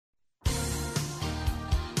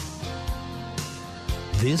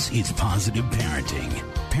This is Positive Parenting.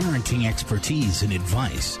 Parenting expertise and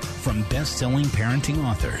advice from best-selling parenting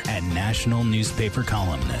author and national newspaper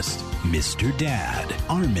columnist, Mr. Dad,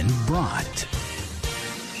 Armin Brott.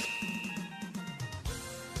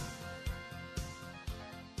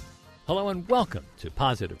 Hello and welcome to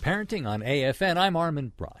Positive Parenting on AFN. I'm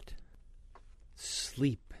Armin Brott.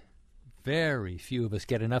 Sleep. Very few of us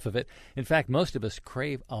get enough of it. In fact, most of us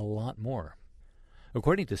crave a lot more.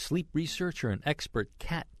 According to sleep researcher and expert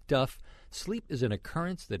Kat Duff, sleep is an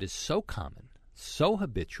occurrence that is so common, so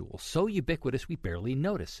habitual, so ubiquitous we barely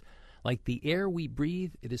notice. Like the air we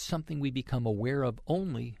breathe, it is something we become aware of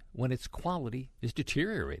only when its quality is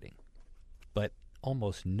deteriorating. But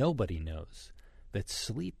almost nobody knows that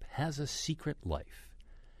sleep has a secret life.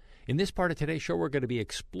 In this part of today's show, we're going to be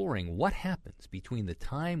exploring what happens between the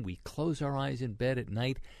time we close our eyes in bed at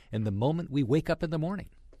night and the moment we wake up in the morning.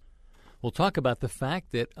 We'll talk about the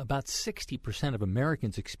fact that about 60% of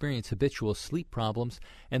Americans experience habitual sleep problems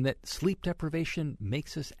and that sleep deprivation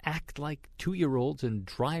makes us act like 2-year-olds and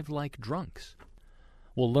drive like drunks.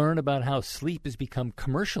 We'll learn about how sleep has become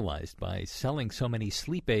commercialized by selling so many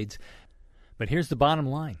sleep aids. But here's the bottom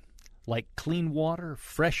line. Like clean water,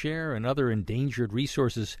 fresh air, and other endangered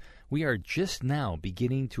resources, we are just now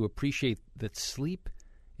beginning to appreciate that sleep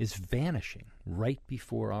is vanishing right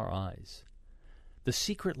before our eyes. The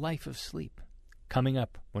secret life of sleep, coming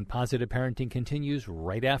up when Positive Parenting continues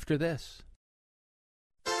right after this.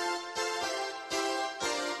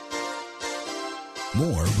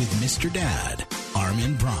 More with Mr. Dad,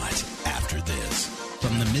 Armin Brott, after this,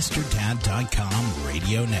 from the MrDad.com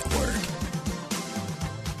radio network.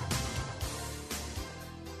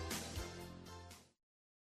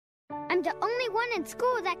 I'm the only one in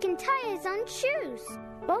school that can tie his own shoes.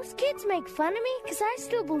 Most kids make fun of me because I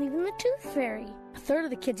still believe in the tooth fairy. A third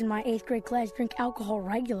of the kids in my 8th grade class drink alcohol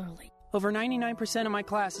regularly. Over 99% of my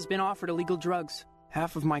class has been offered illegal drugs.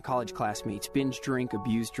 Half of my college classmates binge drink,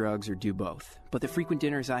 abuse drugs, or do both. But the frequent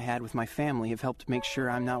dinners I had with my family have helped make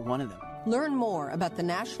sure I'm not one of them. Learn more about the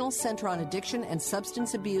National Center on Addiction and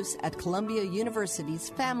Substance Abuse at Columbia University's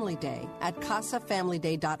Family Day at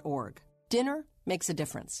CasaFamilyDay.org. Dinner makes a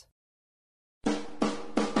difference.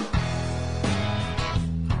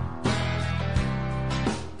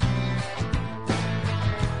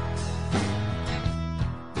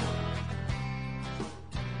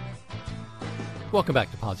 Welcome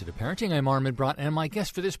back to Positive Parenting. I'm Armin Brott, and my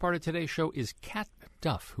guest for this part of today's show is Kat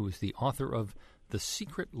Duff, who is the author of The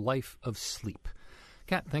Secret Life of Sleep.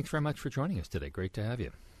 Kat, thanks very much for joining us today. Great to have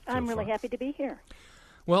you. I'm really happy to be here.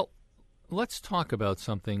 Well, let's talk about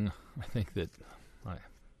something I think that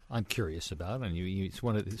I'm curious about.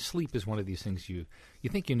 And sleep is one of these things you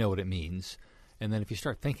think you know what it means, and then if you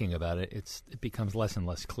start thinking about it, it becomes less and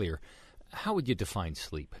less clear. How would you define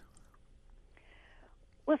sleep?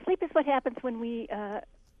 Well, sleep is what happens when we,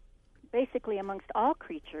 basically amongst all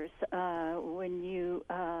creatures, when you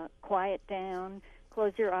quiet down,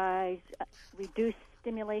 close your eyes, reduce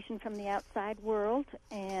stimulation from the outside world,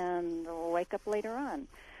 and wake up later on.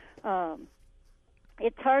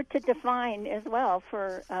 It's hard to define as well,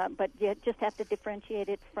 but you just have to differentiate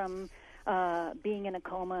it from being in a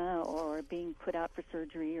coma or being put out for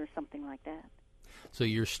surgery or something like that. So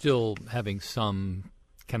you're still having some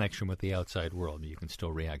connection with the outside world. You can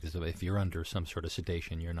still react as if you're under some sort of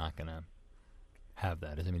sedation. You're not going to have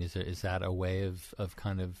that. I mean, is that a way of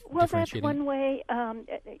kind of differentiating? Well, that's one way.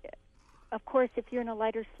 Of course, if you're in a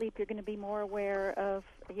lighter sleep, you're going to be more aware of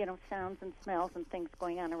sounds and smells and things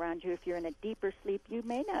going on around you. If you're in a deeper sleep, you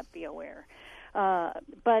may not be aware.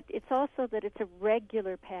 But it's also that it's a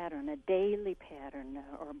regular pattern, a daily pattern,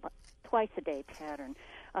 or twice a day pattern.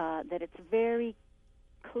 That it's very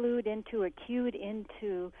cued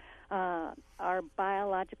into our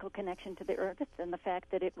biological connection to the earth and the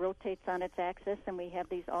fact that it rotates on its axis and we have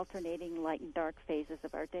these alternating light and dark phases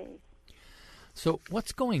of our days. So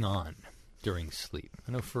what's going on during sleep?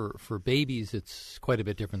 I know for babies it's quite a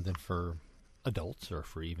bit different than for adults or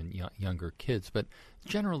for even younger kids, but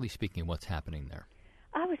generally speaking, what's happening there?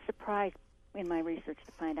 I was surprised in my research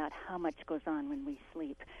to find out how much goes on when we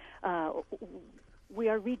sleep. We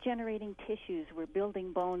are regenerating tissues. We're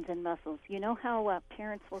building bones and muscles. You know how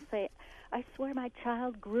parents will say, I swear my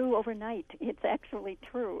child grew overnight. It's actually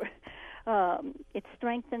true. It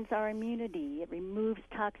strengthens our immunity. It removes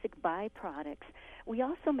toxic byproducts. We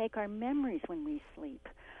also make our memories when we sleep.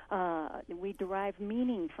 We derive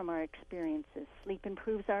meaning from our experiences. Sleep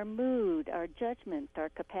improves our mood, our judgment, our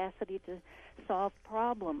capacity to solve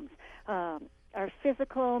problems. Our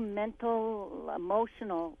physical, mental,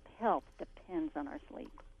 emotional health depends on our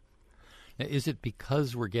sleep. Now, is it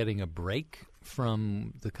because we're getting a break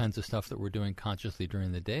from the kinds of stuff that we're doing consciously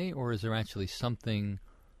during the day, or is there actually something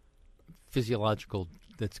physiological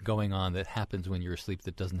that's going on that happens when you're asleep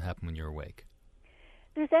that doesn't happen when you're awake?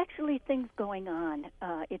 There's actually things going on.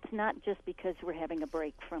 It's not just because we're having a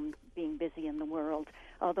break from being busy in the world,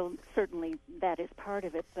 although certainly that is part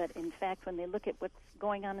of it. But in fact, when they look at what's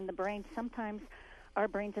going on in the brain, sometimes our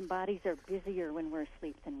brains and bodies are busier when we're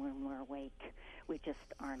asleep than when we're awake. We just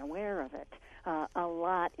aren't aware of it. A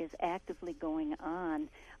lot is actively going on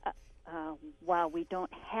while we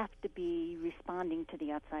don't have to be responding to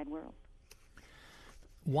the outside world.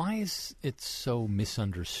 Why is it so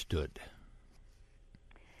misunderstood?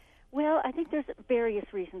 Well, I think there's various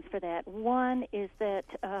reasons for that. One is that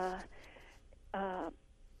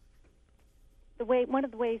one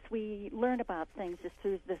of the ways we learn about things is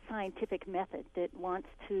through the scientific method that wants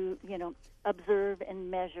to, observe and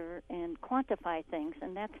measure and quantify things,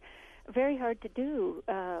 and that's very hard to do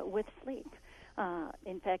with sleep.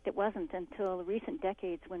 In fact, it wasn't until recent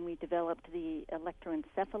decades when we developed the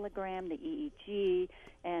electroencephalogram, the EEG,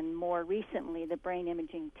 and more recently the brain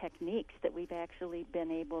imaging techniques that we've actually been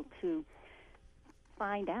able to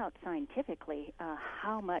find out scientifically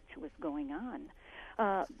how much was going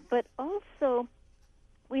on. But also,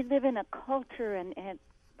 we live in a culture and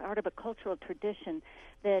part of a cultural tradition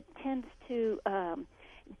that tends to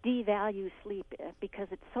devalue sleep because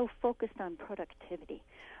it's so focused on productivity.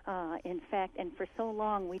 In fact, and for so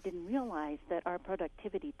long we didn't realize that our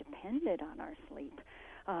productivity depended on our sleep.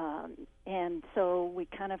 And so we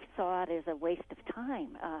kind of saw it as a waste of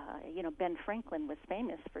time. Ben Franklin was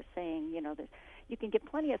famous for saying, you can get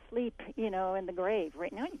plenty of sleep, in the grave.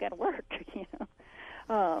 Right now you got to work,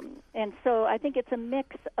 And so I think it's a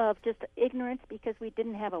mix of just ignorance because we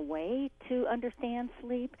didn't have a way to understand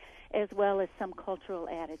sleep, as well as some cultural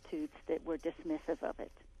attitudes that were dismissive of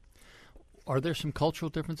it. Are there some cultural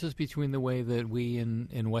differences between the way that we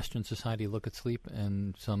in Western society look at sleep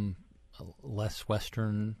and some less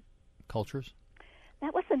Western cultures?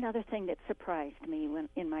 That was another thing that surprised me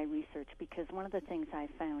in my research, because one of the things I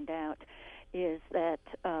found out is that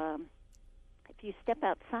if you step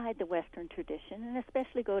outside the Western tradition, and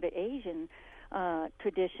especially go to Asian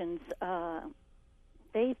traditions,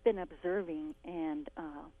 they've been observing and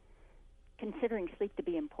considering sleep to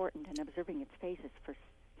be important and observing its phases for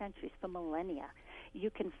centuries, for millennia. You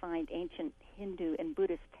can find ancient Hindu and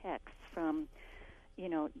Buddhist texts from,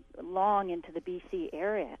 long into the BC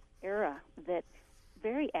era that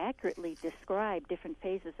very accurately describe different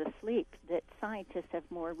phases of sleep that scientists have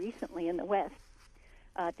more recently in the West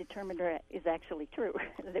determined is actually true,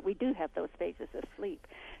 that we do have those phases of sleep.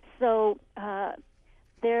 So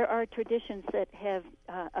there are traditions that have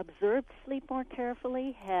observed sleep more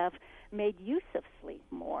carefully, have made use of sleep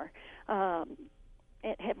more, have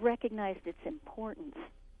recognized its importance.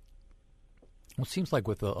 Well, it seems like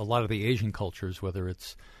with a lot of the Asian cultures, whether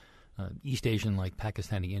it's East Asian like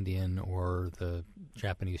Pakistani Indian or the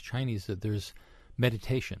Japanese Chinese, that there's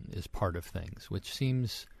meditation is part of things, which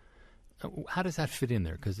seems... How does that fit in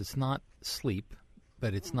there? Because it's not sleep,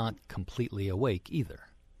 but it's not completely awake either.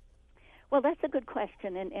 Well, that's a good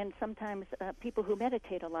question, and sometimes people who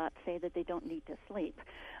meditate a lot say that they don't need to sleep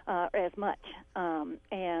as much,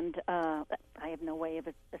 and I have no way of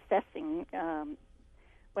assessing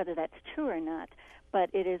whether that's true or not, but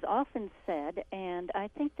it is often said, and I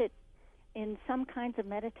think that in some kinds of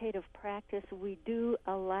meditative practice, we do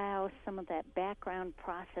allow some of that background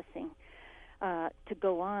processing to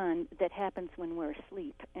go on that happens when we're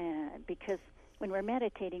asleep, because when we're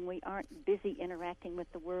meditating, we aren't busy interacting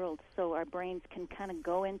with the world, so our brains can kind of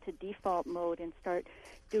go into default mode and start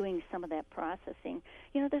doing some of that processing.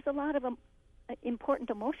 There's a lot of important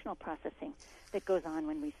emotional processing that goes on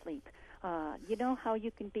when we sleep. You know how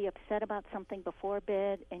you can be upset about something before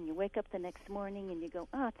bed, and you wake up the next morning and you go,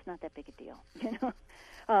 oh, it's not that big a deal.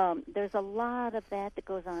 There's a lot of that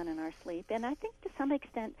goes on in our sleep, and I think to some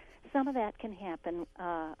extent some of that can happen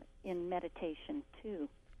in meditation too.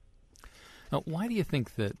 Now, why do you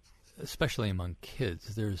think that, especially among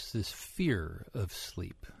kids, there's this fear of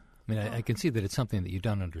sleep? I mean, I can see that it's something that you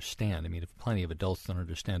don't understand. I mean, if plenty of adults don't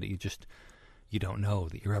understand it, you don't know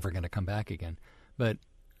that you're ever going to come back again. But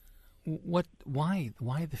why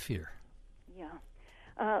the fear?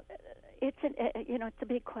 Yeah, it's a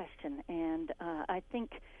big question, and I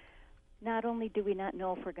think not only do we not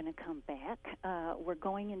know if we're going to come back, we're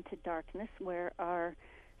going into darkness where our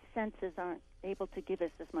senses aren't able to give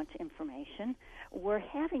us as much information. We're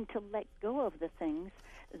having to let go of the things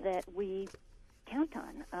that we count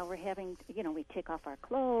on. We're having, we take off our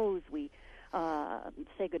clothes, we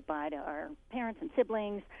say goodbye to our parents and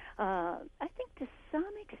siblings. I think to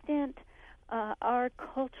some extent our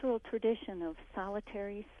cultural tradition of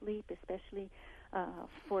solitary sleep, especially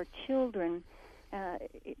for children,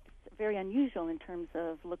 it's very unusual in terms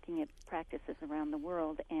of looking at practices around the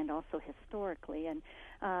world and also historically. And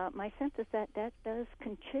my sense is that that does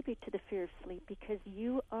contribute to the fear of sleep because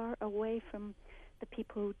you are away from the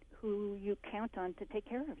people who you count on to take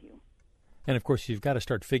care of you. And, of course, you've got to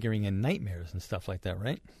start figuring in nightmares and stuff like that,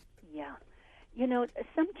 right? Yeah. You know,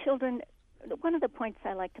 some children, one of the points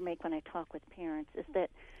I like to make when I talk with parents is that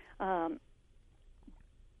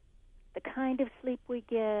the kind of sleep we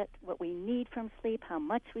get, what we need from sleep, how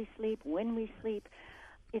much we sleep, when we sleep,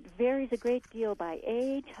 it varies a great deal by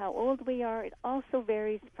age, how old we are. It also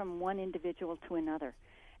varies from one individual to another.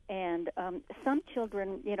 And some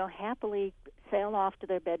children, you know, happily sail off to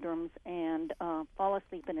their bedrooms and fall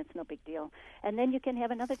asleep, and it's no big deal. And then you can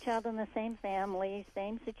have another child in the same family,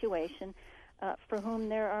 same situation, for whom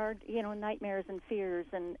there are, you know, nightmares and fears.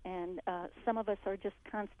 And some of us are just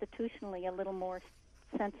constitutionally a little more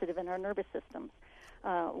sensitive in our nervous systems.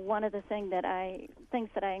 One of the things that I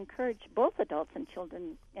encourage both adults and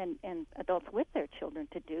children and adults with their children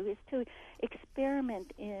to do is to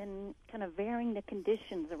experiment in kind of varying the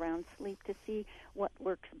conditions around sleep to see what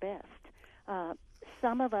works best.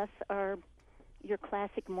 Some of us are your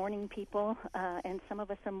classic morning people, and some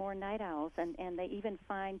of us are more night owls, and they even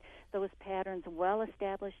find those patterns well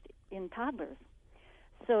established in toddlers.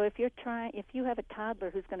 So if you have a toddler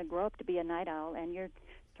who's going to grow up to be a night owl, and you're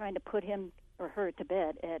trying to put him or her to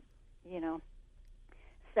bed at,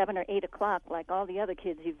 7 or 8 o'clock, like all the other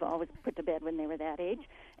kids you've always put to bed when they were that age,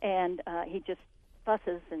 and he just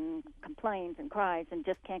fusses and complains and cries and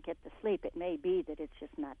just can't get to sleep, it may be that it's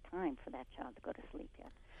just not time for that child to go to sleep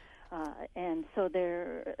yet. And so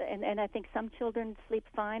and I think some children sleep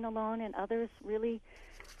fine alone, and others really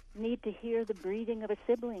need to hear the breathing of a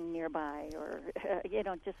sibling nearby, or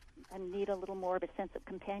just need a little more of a sense of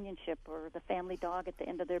companionship, or the family dog at the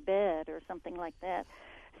end of their bed, or something like that.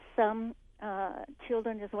 Some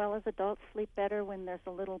children, as well as adults, sleep better when there's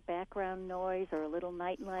a little background noise or a little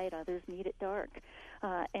night light. Others need it dark,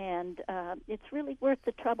 and it's really worth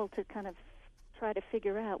the trouble to kind of try to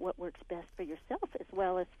figure out what works best for yourself as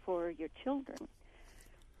well as for your children.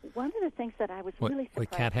 One of the things that I was really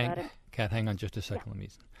surprised about... Kat, hang on just a second. Yeah. Let me...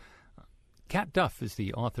 Kat Duff is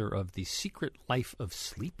the author of The Secret Life of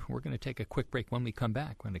Sleep. We're going to take a quick break. When we come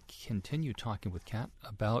back, we're going to continue talking with Kat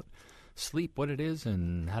about sleep, what it is,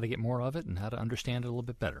 and how to get more of it, and how to understand it a little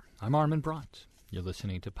bit better. I'm Armin Brott. You're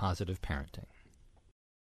listening to Positive Parenting.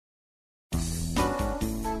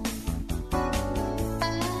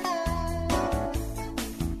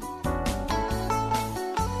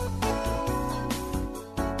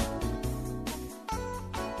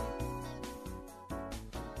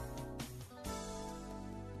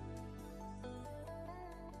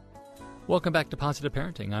 Welcome back to Positive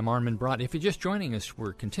Parenting. I'm Armin Brott. If you're just joining us,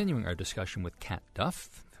 we're continuing our discussion with Kat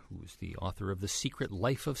Duff, who's the author of The Secret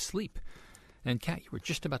Life of Sleep. And Kat, you were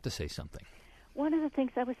just about to say something. One of the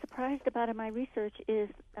things I was surprised about in my research is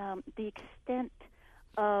the extent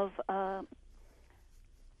of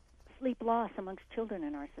sleep loss amongst children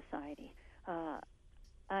in our society.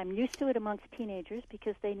 I'm used to it amongst teenagers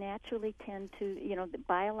because they naturally tend to,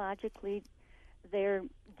 biologically, they're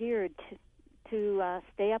geared to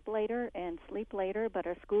stay up later and sleep later, but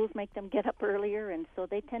our schools make them get up earlier, and so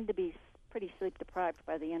they tend to be pretty sleep deprived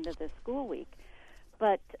by the end of the school week.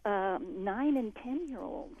 But 9 and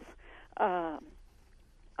 10-year-olds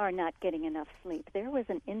are not getting enough sleep. There was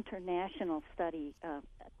an international study, a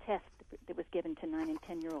test that was given to 9 and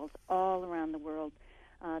 10-year-olds all around the world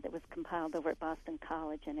that was compiled over at Boston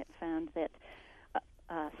College, and it found that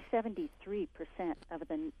 73% of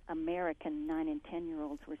the American 9 and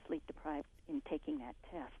 10-year-olds were sleep deprived in taking that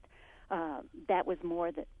test. That was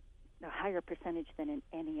a higher percentage than in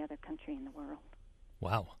any other country in the world.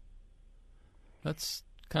 Wow. That's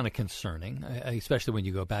kind of concerning, especially when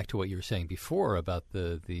you go back to what you were saying before about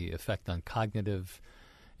the effect on cognitive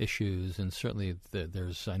issues, and certainly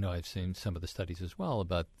I know I've seen some of the studies as well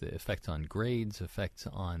about the effects on grades, effects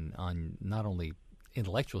on not only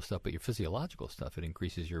intellectual stuff, but your physiological stuff. It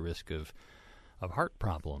increases your risk of heart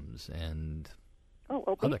problems and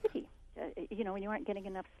obesity. When you aren't getting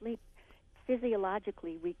enough sleep,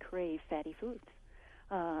 physiologically we crave fatty foods,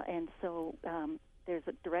 and so there's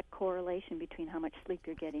a direct correlation between how much sleep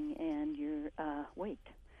you're getting and your weight.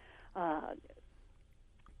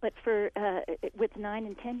 But with 9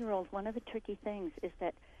 and 10-year-olds, one of the tricky things is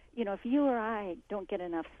that if you or I don't get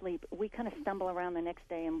enough sleep, we kind of stumble around the next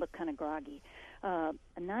day and look kind of groggy. A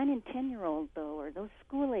 9 and 10-year-old, though, or those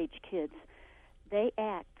school-age kids, they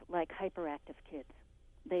act like hyperactive kids.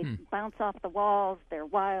 They bounce off the walls. They're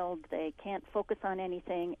wild. They can't focus on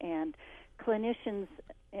anything. And clinicians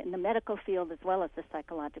in the medical field as well as the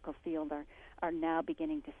psychological field are now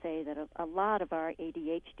beginning to say that a lot of our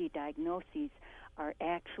ADHD diagnoses are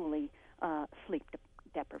actually sleep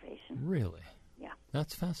deprivation. Really? Yeah.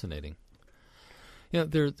 That's fascinating. Yeah,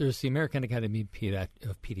 there's the American Academy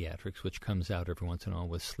of Pediatrics, which comes out every once in a while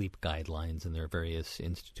with sleep guidelines, and there are various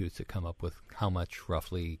institutes that come up with how much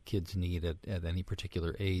roughly kids need at any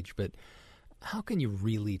particular age. But how can you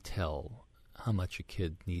really tell how much a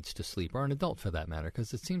kid needs to sleep, or an adult for that matter?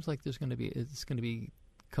 Because it seems like it's going to be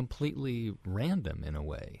completely random in a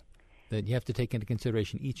way, that you have to take into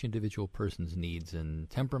consideration each individual person's needs and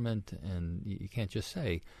temperament, and you can't just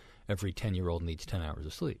say every 10-year-old needs 10 hours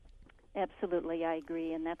of sleep. Absolutely, I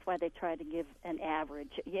agree, and that's why they try to give an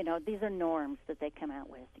average. These are norms that they come out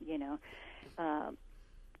with,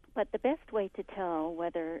 But the best way to tell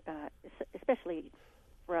whether, especially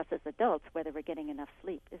for us as adults, whether we're getting enough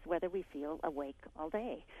sleep is whether we feel awake all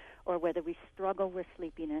day, or whether we struggle with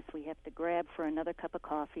sleepiness. We have to grab for another cup of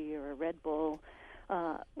coffee or a Red Bull.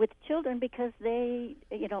 With children, because their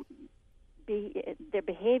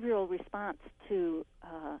behavioral response to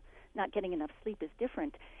not getting enough sleep is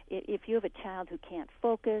different. If you have a child who can't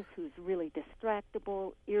focus, who's really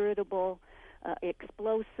distractible, irritable,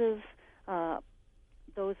 explosive,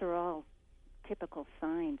 those are all typical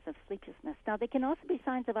signs of sleeplessness. Now, they can also be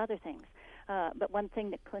signs of other things, but one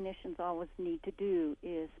thing that clinicians always need to do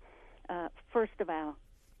is, first of all,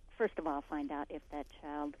 find out if that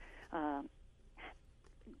child,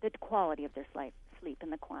 the quality of their sleep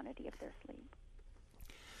and the quantity of their sleep.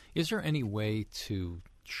 Is there any way to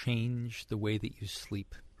change the way that you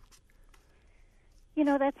sleep?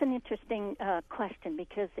 That's an interesting question,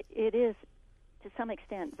 because it is, to some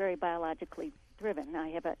extent, very biologically driven. I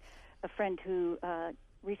have a friend who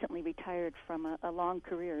recently retired from a long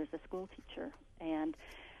career as a school teacher, and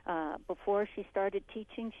before she started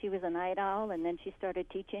teaching, she was a night owl, and then she started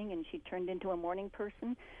teaching, and she turned into a morning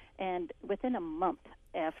person, and within a month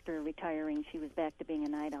after retiring, she was back to being a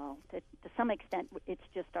night owl. To some extent, it's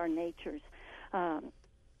just our natures.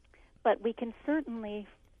 But we can certainly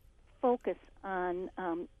focus on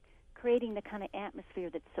creating the kind of atmosphere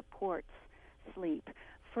that supports sleep.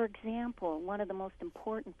 For example, one of the most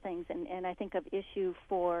important things, and I think of issue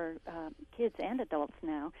for kids and adults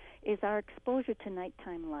now, is our exposure to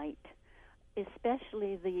nighttime light,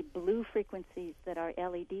 especially the blue frequencies that our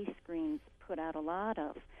LED screens put out a lot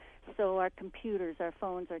of. So our computers, our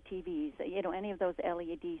phones, our TVs, any of those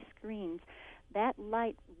LED screens, that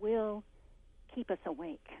light will keep us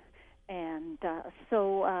awake. And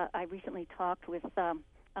so I recently talked with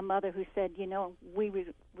a mother who said, we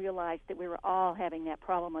realized that we were all having that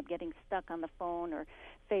problem of getting stuck on the phone or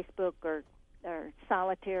Facebook or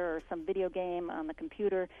solitaire or some video game on the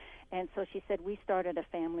computer. And so she said, we started a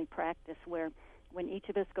family practice where when each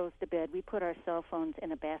of us goes to bed, we put our cell phones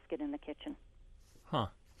in a basket in the kitchen. Huh.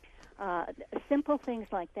 Simple things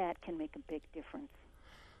like that can make a big difference.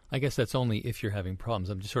 I guess that's only if you're having problems.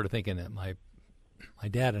 I'm just sort of thinking that my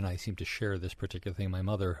dad and I seem to share this particular thing. My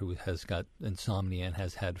mother, who has got insomnia and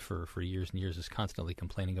has had for years and years, is constantly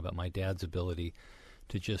complaining about my dad's ability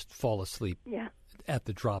to just fall asleep at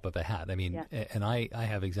the drop of a hat. I mean, and I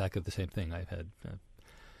have exactly the same thing. I've had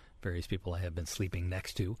various people I have been sleeping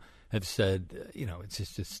next to have said,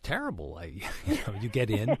 it's terrible. You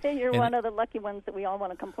get in. You're one of the lucky ones that we all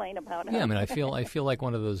want to complain about. Huh? Yeah, I mean, I feel like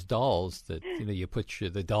one of those dolls that you put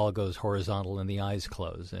the doll goes horizontal and the eyes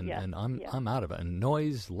close, and I'm out of it. And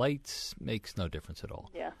noise, lights makes no difference at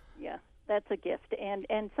all. Yeah. That's a gift,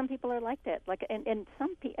 and some people are like that. And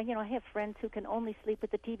some people, I have friends who can only sleep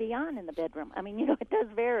with the TV on in the bedroom. I mean, it does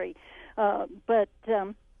vary, but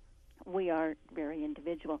we are very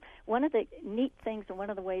individual. One of the neat things, and one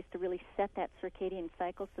of the ways to really set that circadian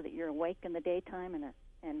cycle so that you're awake in the daytime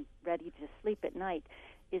and ready to sleep at night,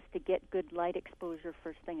 is to get good light exposure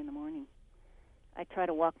first thing in the morning. I try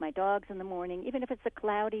to walk my dogs in the morning. Even if it's a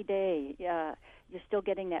cloudy day, you're still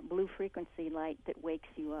getting that blue frequency light that wakes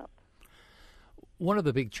you up. One of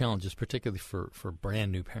the big challenges, particularly for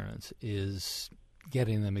brand new parents, is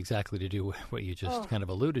getting them exactly to do what you just kind of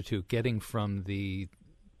alluded to, getting from the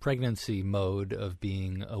pregnancy mode of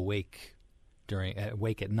being awake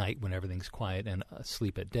at night when everything's quiet and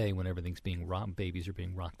asleep at day when everything's being babies are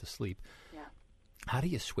being rocked to sleep. Yeah. How do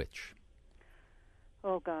you switch?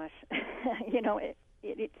 Oh gosh,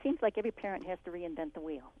 it seems like every parent has to reinvent the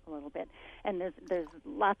wheel a little bit, and there's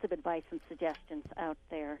lots of advice and suggestions out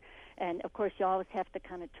there, and of course you always have to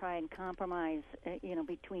kind of try and compromise,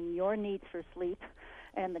 between your needs for sleep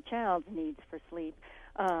and the child's needs for sleep.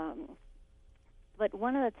 But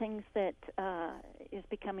one of the things that is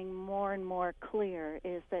becoming more and more clear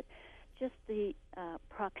is that just the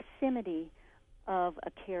proximity of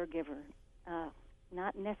a caregiver,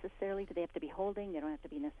 not necessarily do they have to be holding, they don't have to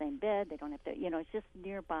be in the same bed, they don't have to, it's just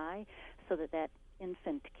nearby so that that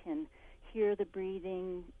infant can hear the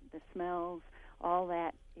breathing, the smells, all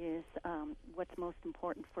that is what's most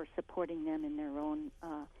important for supporting them in their own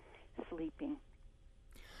sleeping.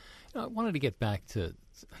 I wanted to get back to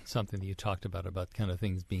something that you talked about kind of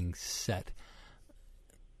things being set.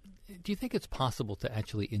 Do you think it's possible to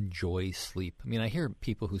actually enjoy sleep? I mean, I hear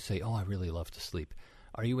people who say, I really love to sleep.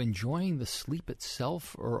 Are you enjoying the sleep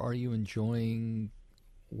itself, or are you enjoying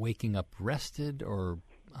waking up rested? Or,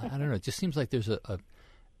 I don't know, it just seems like there's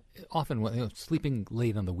often sleeping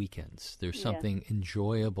late on the weekends, there's something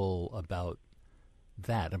enjoyable about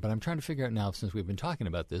that. But I'm trying to figure out now, since we've been talking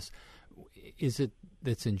about this, is it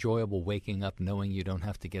that's enjoyable waking up knowing you don't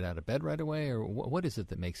have to get out of bed right away, or what is it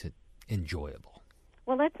that makes it enjoyable?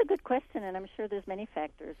 Well, that's a good question, and I'm sure there's many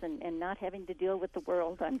factors, and not having to deal with the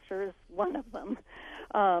world, I'm sure, is one of them.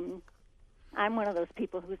 I'm one of those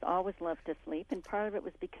people who's always loved to sleep, and part of it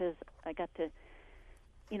was because I got to,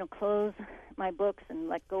 close my books and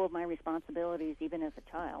let go of my responsibilities even as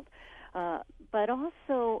a child. But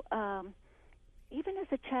also, even as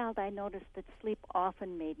a child, I noticed that sleep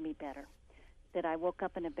often made me better, that I woke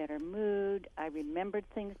up in a better mood. I remembered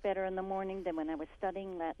things better in the morning than when I was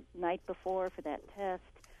studying that night before for that test.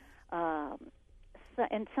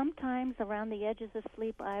 And sometimes around the edges of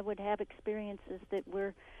sleep, I would have experiences that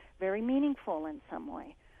were very meaningful in some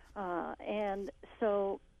way. And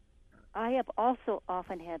so I have also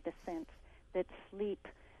often had the sense that sleep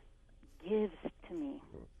gives to me.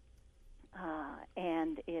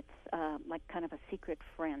 And it's like kind of a secret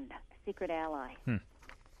friend, a secret ally.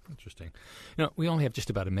 Interesting. We only have just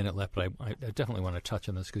about a minute left, but I definitely want to touch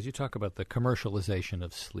on this because you talk about the commercialization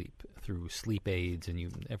of sleep through sleep aids,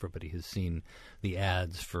 and everybody has seen the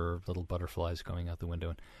ads for little butterflies going out the window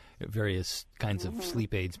and various kinds of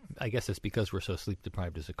sleep aids. I guess it's because we're so sleep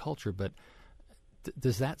deprived as a culture, but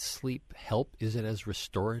does that sleep help? Is it as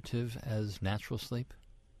restorative as natural sleep?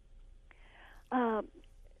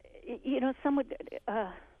 Some would,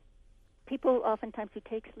 people oftentimes who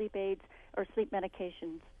take sleep aids or sleep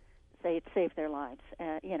medications say it saved their lives,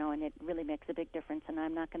 and it really makes a big difference, and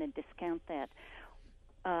I'm not going to discount that.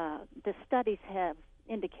 The studies have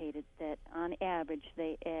indicated that on average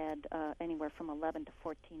they add anywhere from 11 to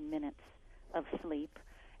 14 minutes of sleep,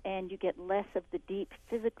 and you get less of the deep,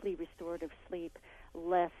 physically restorative sleep,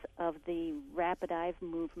 less of the rapid eye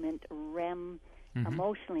movement, REM,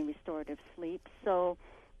 emotionally restorative sleep, so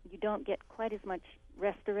you don't get quite as much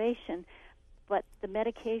restoration, but the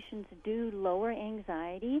medications do lower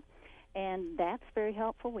anxiety, and that's very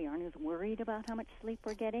helpful. We aren't as worried about how much sleep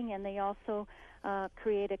we're getting, and they also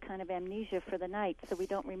create a kind of amnesia for the night, so we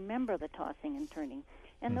don't remember the tossing and turning.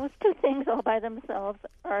 And those two things all by themselves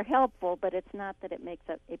are helpful, but it's not that it makes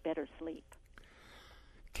a better sleep.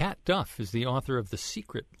 Kat Duff is the author of The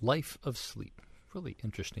Secret Life of Sleep. Really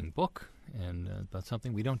interesting book, and that's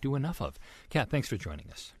something we don't do enough of. Kat, thanks for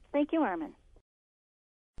joining us. Thank you, Armin.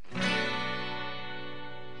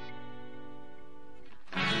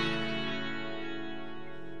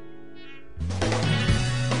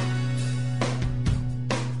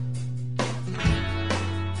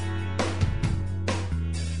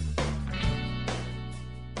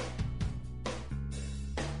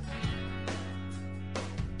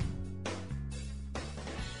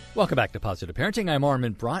 Welcome back to Positive Parenting. I'm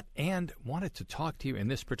Armin Brott, and wanted to talk to you in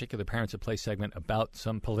this particular Parents at Play segment about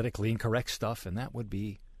some politically incorrect stuff, and that would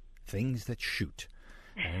be things that shoot.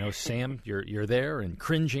 And I know, Sam, you're there and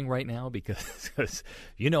cringing right now because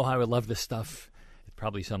you know how I love this stuff. It's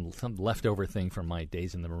probably some leftover thing from my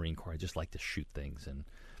days in the Marine Corps. I just like to shoot things. And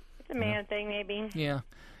it's a man thing, maybe. Yeah.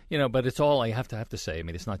 But it's all, I have to say, I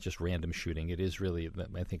mean, it's not just random shooting. It is really,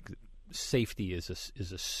 I think, safety is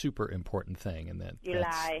a super important thing, and you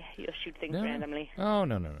lie. You'll shoot things randomly. Oh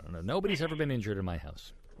no! Nobody's ever been injured in my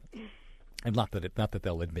house, and not that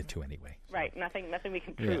they'll admit to anyway. So. Right. Nothing we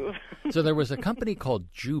can prove. Yeah. So there was a company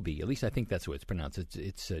called Jubi. At least I think that's what it's pronounced.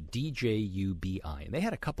 It's DJUBI, and they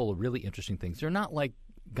had a couple of really interesting things. They're not like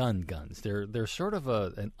guns. They're sort of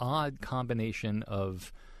an odd combination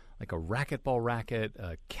of like a racquetball racket,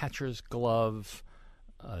 a catcher's glove,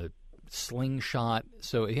 slingshot.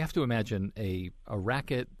 So you have to imagine a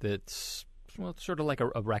racket that's sort of like a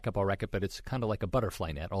racquetball racket, but it's kind of like a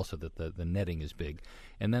butterfly net also, that the netting is big.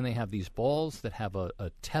 And then they have these balls that have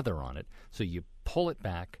a tether on it. So you pull it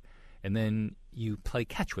back, and then you play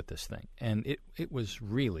catch with this thing. And it was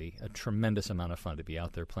really a tremendous amount of fun to be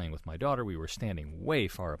out there playing with my daughter. We were standing way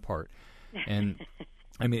far apart. And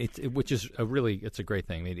I mean, which is it's a great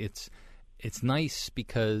thing. I mean, it's nice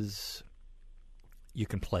because you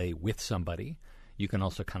can play with somebody. You can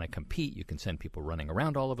also kind of compete. You can send people running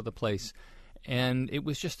around all over the place. And it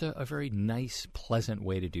was just a very nice, pleasant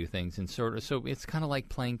way to do things. And so it's kind of like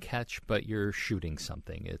playing catch, but you're shooting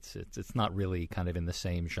something. It's not really kind of in the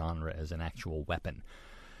same genre as an actual weapon.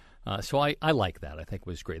 So I like that. I think it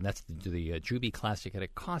was great. And that's the Juby Classic, and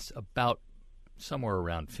it costs about somewhere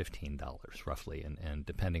around $15 roughly, and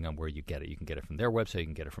depending on where you get it, you can get it from their website, you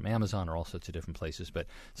can get it from Amazon or all sorts of different places. But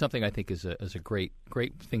something I think is a great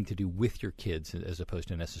thing to do with your kids as opposed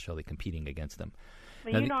to necessarily competing against them.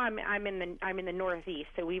 Well, now, I'm in the Northeast,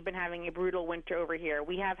 so we've been having a brutal winter over here.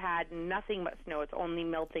 We have had nothing but snow. It's only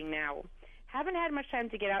melting now. Haven't had much time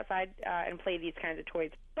to get outside and play these kinds of toys,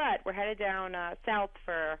 but we're headed down south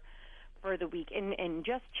for the week in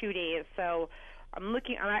just 2 days. So I'm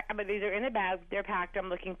looking. These are in the bag. They're packed. I'm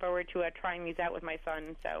looking forward to trying these out with my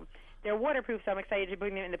son. So they're waterproof, so I'm excited to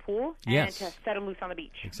bring them in the pool and to set them loose on the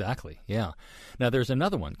beach. Exactly, yeah. Now, there's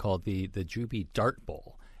another one called the Juby Dart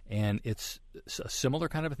Bowl, and it's a similar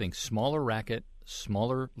kind of a thing, smaller racket,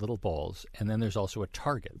 smaller little balls, and then there's also a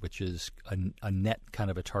target, which is a net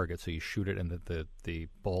kind of a target, so you shoot it and the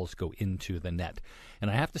balls go into the net.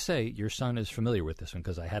 And I have to say, your son is familiar with this one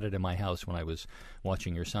because I had it in my house when I was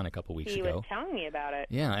watching your son a couple weeks ago. He was telling me about it.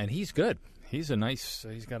 Yeah, and he's good. He's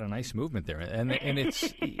got a nice movement there, and it's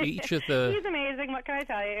each of the. He's amazing. What can I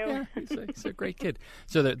tell you? Yeah, he's a great kid.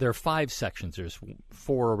 So there are 5 sections. There's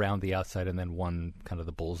 4 around the outside, and then 1 kind of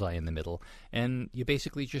the bullseye in the middle. And you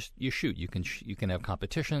basically you shoot. You can have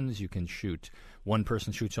competitions. You can shoot. One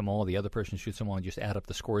person shoots them all. The other person shoots them all. And just add up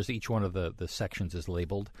the scores. Each one of the sections is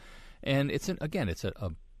labeled, and it's a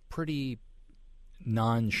pretty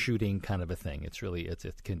non-shooting kind of a thing. It's really it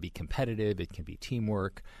can be competitive. It can be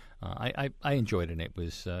teamwork. I enjoyed it. And it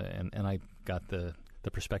was and I got the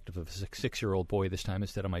perspective of a 6-year-old boy this time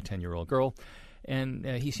instead of my 10-year-old girl, and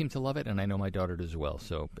he seemed to love it, and I know my daughter did as well.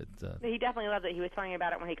 So he definitely loved it. He was telling me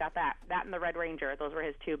about it when he got that and the Red Ranger. Those were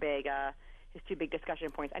his two big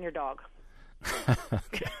discussion points. And your dog.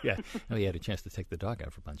 Okay, yeah. Oh, he had a chance to take the dog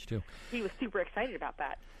out for lunch too. He was super excited about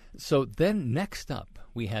that. So then next up,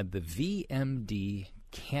 we had the VMD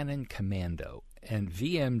Cannon Commando. And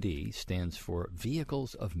VMD stands for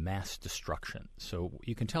Vehicles of Mass Destruction. So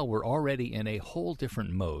you can tell we're already in a whole different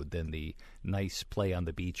mode than the nice play on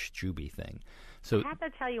the beach Juby thing. So I have to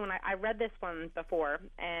tell you, when I read this one before,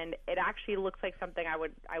 and it actually looks like something I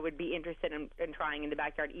would be interested in trying in the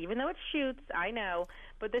backyard, even though it shoots, I know,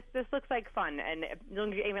 but this looks like fun, and as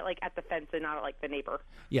long as you aim it like at the fence and not at like the neighbor.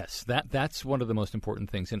 Yes, that's one of the most important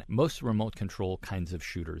things. In most remote control kinds of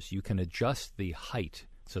shooters, you can adjust the height,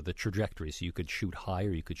 so the trajectory, so you could shoot high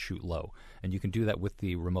or you could shoot low, and you can do that with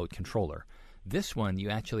the remote controller. This one, you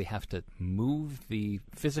actually have to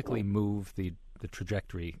physically move the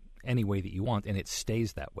trajectory any way that you want, and it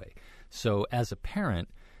stays that way. So as a parent,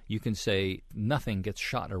 you can say nothing gets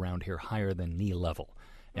shot around here higher than knee level.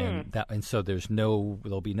 And so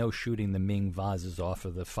there'll be no shooting the Ming vases off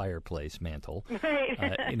of the fireplace mantle, right?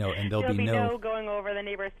 And there'll be no going over the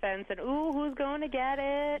neighbor's fence and who's going to get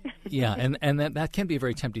it? Yeah, and that can be a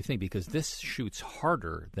very tempting thing because this shoots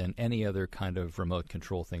harder than any other kind of remote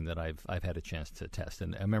control thing that I've had a chance to test.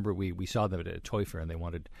 And I remember we saw them at a toy fair, and they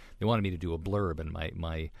wanted me to do a blurb and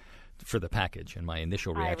my for the package, and my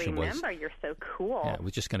initial reaction was, I remember, you're so cool. Yeah, it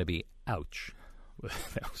was just going to be ouch.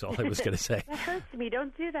 That was all I was going to say. That hurts me.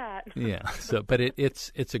 Don't do that. Yeah. So, but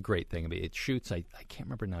it's a great thing. I mean, it shoots. I can't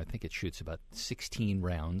remember now. I think it shoots about 16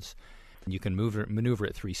 rounds. You can maneuver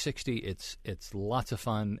at 360. It's lots of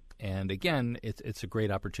fun, and again, it's a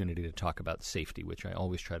great opportunity to talk about safety, which I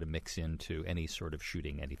always try to mix into any sort of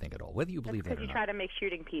shooting, anything at all, whether you believe that or not. Because you try to make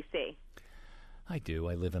shooting PC. I do.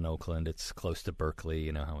 I live in Oakland. It's close to Berkeley.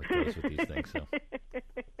 You know how it goes with these things. So.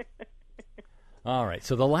 All right,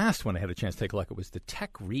 so the last one I had a chance to take a look at was the Tech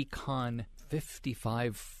Recon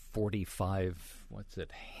 5545. What's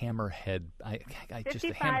it? Hammerhead.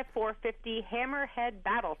 55450 Hammerhead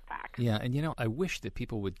Battle Pack. Yeah, and I wish that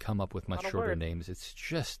people would come up with much shorter names. It's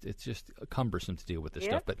just cumbersome to deal with this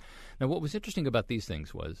stuff. But now, what was interesting about these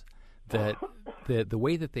things was that the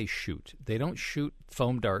way that they shoot, they don't shoot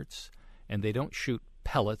foam darts and they don't shoot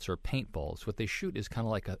pellets or paintballs. What they shoot is kind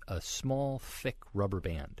of like a small, thick rubber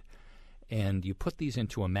band. And you put these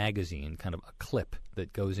into a magazine, kind of a clip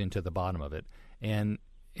that goes into the bottom of it. And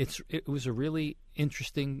it was a really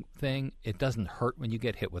interesting thing. It doesn't hurt when you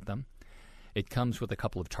get hit with them. It comes with a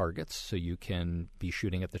couple of targets, so you can be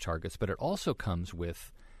shooting at the targets. But it also comes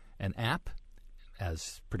with an app,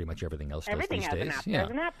 as pretty much everything else Everything does has these an days. app. There's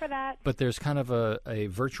an app for that. But there's kind of a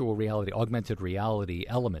virtual reality, augmented reality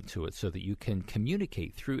element to it so that you can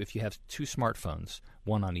communicate through, if you have two smartphones,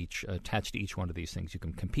 one on each, attached to each one of these things, you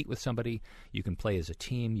can compete with somebody, you can play as a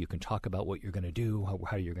team, you can talk about what you're going to do,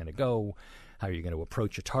 how you're going to go, how you're going to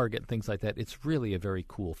approach a target, things like that. It's really a very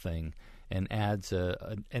cool thing and adds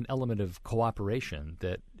an element of cooperation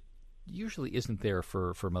that usually isn't there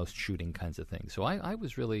for most shooting kinds of things. So I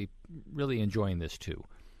was really, really enjoying this too.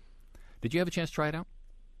 Did you have a chance to try it out?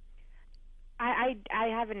 I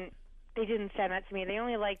haven't. They didn't send that to me. They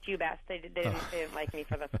only liked you best. They didn't like me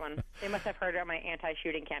for this one. They must have heard about my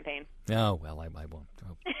anti-shooting campaign. Oh, well, I won't.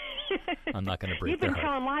 I'm not going to break You've their been heart.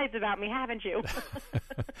 telling lies about me, haven't you?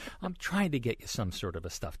 I'm trying to get you some sort of a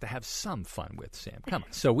stuff to have some fun with, Sam. Come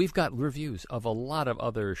on. So we've got reviews of a lot of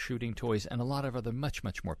other shooting toys and a lot of other much,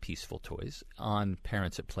 much more peaceful toys on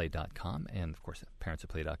parentsatplay.com. And, of course, at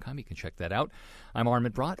parentsatplay.com, you can check that out. I'm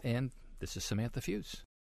Armin Brott, and this is Samantha Fuse.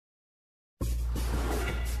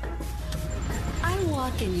 I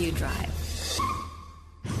walk and you drive.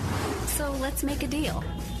 So let's make a deal.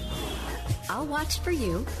 I'll watch for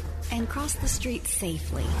you and cross the street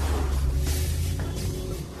safely.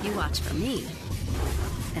 You watch for me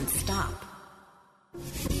and stop.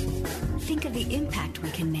 Think of the impact we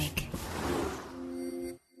can make.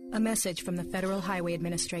 A message from the Federal Highway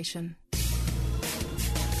Administration.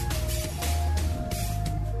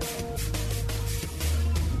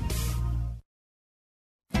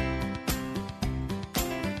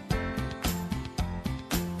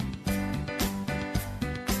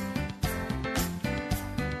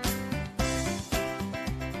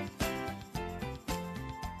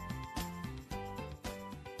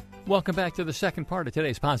 Welcome back to the second part of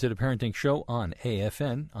today's Positive Parenting Show on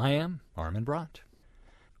AFN. I am Armin Brott.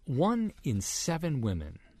 1 in 7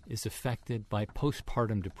 women is affected by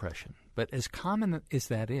postpartum depression. But as common as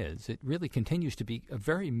that is, it really continues to be a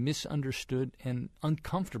very misunderstood and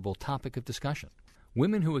uncomfortable topic of discussion.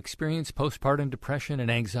 Women who experience postpartum depression and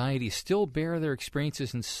anxiety still bear their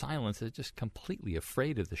experiences in silence. They're just completely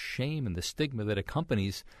afraid of the shame and the stigma that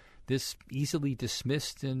accompanies this easily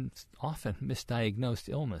dismissed and often misdiagnosed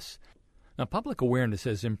illness. Now, public awareness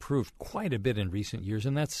has improved quite a bit in recent years,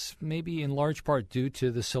 and that's maybe in large part due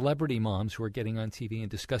to the celebrity moms who are getting on TV and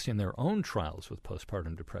discussing their own trials with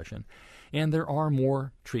postpartum depression. And there are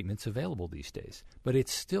more treatments available these days. But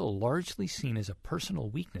it's still largely seen as a personal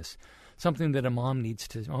weakness, something that a mom needs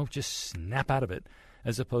to just snap out of it,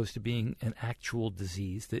 as opposed to being an actual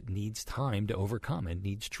disease that needs time to overcome and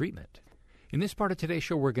needs treatment. In this part of today's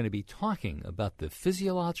show, we're going to be talking about the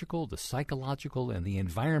physiological, the psychological, and the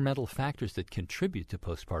environmental factors that contribute to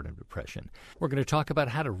postpartum depression. We're going to talk about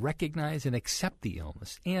how to recognize and accept the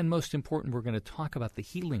illness. And most important, we're going to talk about the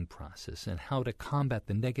healing process and how to combat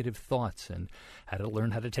the negative thoughts and how to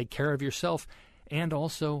learn how to take care of yourself, and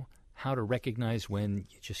also how to recognize when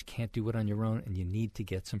you just can't do it on your own and you need to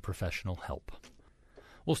get some professional help.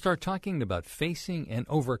 We'll start talking about facing and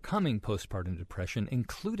overcoming postpartum depression,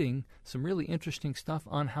 including some really interesting stuff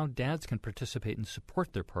on how dads can participate and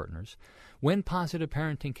support their partners, when Positive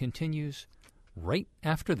Parenting continues right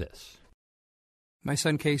after this. My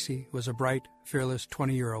son Casey was a bright, fearless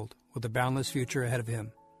 20-year-old with a boundless future ahead of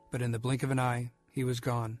him. But in the blink of an eye, he was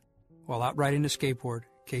gone. While out riding a skateboard,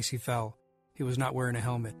 Casey fell. He was not wearing a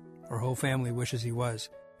helmet. Our whole family wishes he was.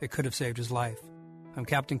 It could have saved his life. I'm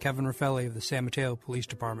Captain Kevin Raffelli of the San Mateo Police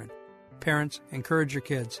Department. Parents, encourage your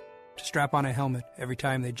kids to strap on a helmet every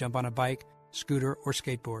time they jump on a bike, scooter, or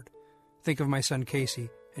skateboard. Think of my son Casey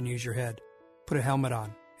and use your head. Put a helmet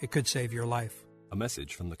on. It could save your life. A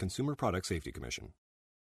message from the Consumer Product Safety Commission.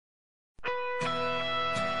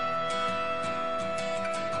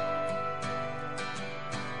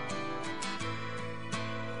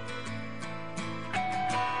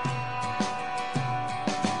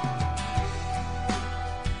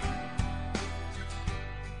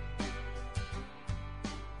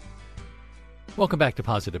 Welcome back to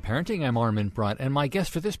Positive Parenting. I'm Armin Brott, and my guest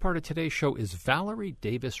for this part of today's show is Valerie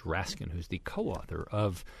Davis Raskin, who's the co-author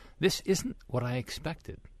of This Isn't What I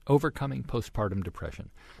Expected, Overcoming Postpartum Depression.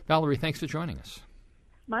 Valerie, thanks for joining us.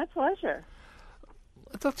 My pleasure.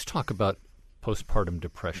 Let's talk about postpartum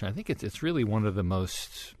depression. I think it's really one of the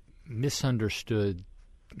most misunderstood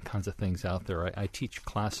kinds of things out there. I teach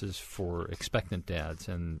classes for expectant dads,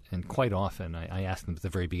 and quite often I ask them at the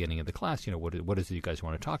very beginning of the class, what is it you guys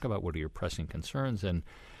want to talk about? What are your pressing concerns? And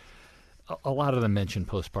a lot of them mention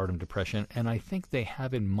postpartum depression, and I think they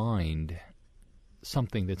have in mind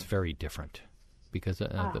something that's very different, because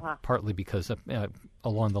partly because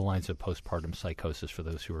along the lines of postpartum psychosis, for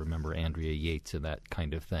those who remember Andrea Yates and that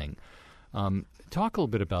kind of thing. Talk a little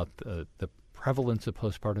bit about the prevalence of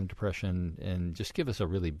postpartum depression, and just give us a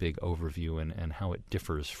really big overview and how it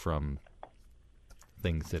differs from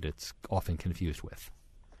things that it's often confused with.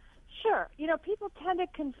 Sure. People tend to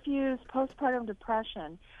confuse postpartum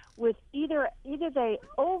depression with either they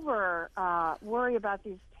worry about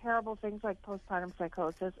these terrible things like postpartum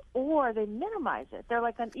psychosis, or they minimize it. They're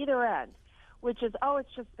like on either end, which is,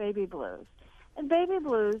 it's just baby blues. And baby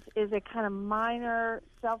blues is a kind of minor,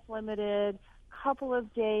 self-limited couple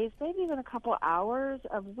of days, maybe even a couple hours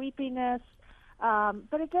of weepiness,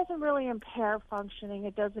 but it doesn't really impair functioning.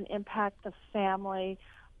 It doesn't impact the family.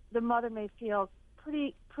 The mother may feel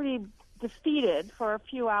pretty defeated for a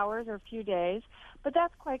few hours or a few days, but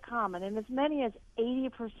that's quite common. And as many as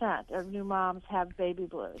 80% of new moms have baby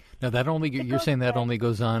blues. Now, you're saying that only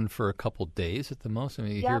goes on for a couple days at the most? I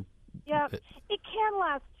mean, Yeah, it can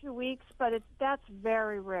last 2 weeks, but that's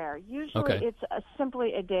very rare. Usually it's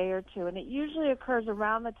simply a day or two, and it usually occurs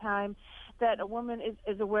around the time that a woman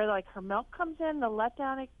is aware, like her milk comes in, the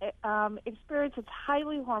letdown experience. It's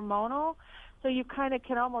highly hormonal, so you kind of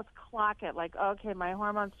can almost clock it, like, okay, my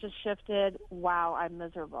hormones just shifted. Wow, I'm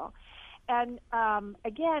miserable. And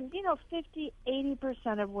again,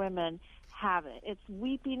 50-80% of women have it. It's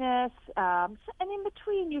weepiness, and in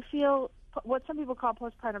between you feel what some people call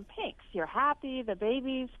postpartum pinks. You're happy, the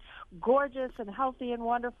baby's gorgeous and healthy and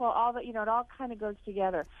wonderful, all that, it all kind of goes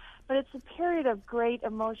together. But it's a period of great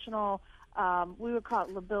emotional, we would call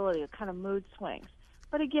it lability, kind of mood swings.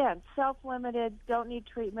 But again, self-limited, don't need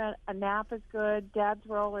treatment, a nap is good. Dad's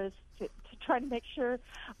role is to try to make sure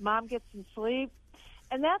mom gets some sleep.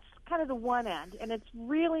 And that's kind of the one end. And it's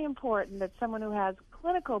really important that someone who has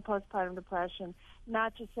clinical postpartum depression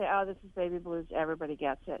not just say, this is baby blues, everybody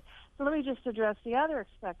gets it. So let me just address the other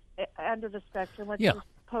end of the spectrum, which is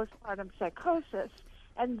postpartum psychosis.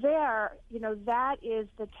 And there, that is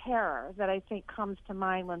the terror that I think comes to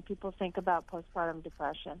mind when people think about postpartum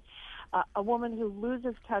depression. A woman who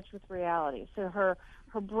loses touch with reality. So her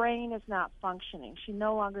brain is not functioning. She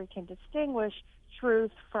no longer can distinguish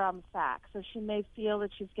truth from facts. So she may feel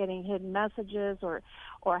that she's getting hidden messages or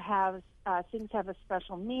have things have a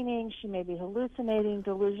special meaning. She may be hallucinating,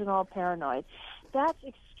 delusional, paranoid. That's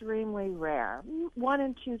extremely rare. 1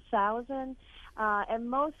 in 2,000. And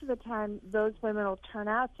most of the time, those women will turn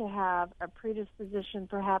out to have a predisposition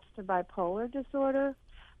perhaps to bipolar disorder.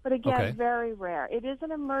 But again, very rare. It is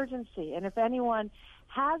an emergency. And if anyone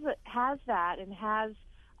has that and has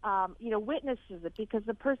witnesses it, because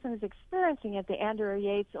the person who's experiencing it, the Andrea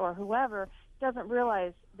Yates or whoever, doesn't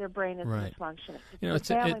realize their brain is dysfunctioning.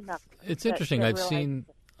 It's interesting.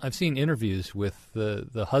 I've seen interviews with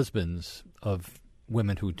the husbands of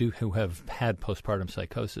women who have had postpartum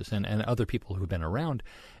psychosis and other people who've been around,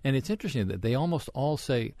 and it's interesting that they almost all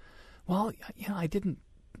say, "Well, I didn't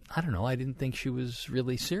think she was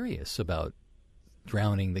really serious about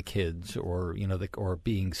drowning the kids, or or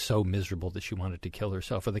being so miserable that she wanted to kill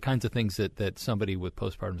herself," or the kinds of things that somebody with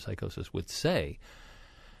postpartum psychosis would say.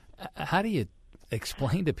 How do you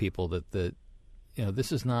explain to people that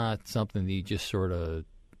this is not something that you just sort of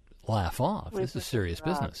laugh off? This is serious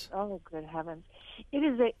business. Oh, good heavens! It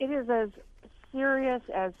is as serious,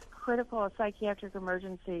 as critical a psychiatric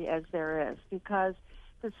emergency as there is, because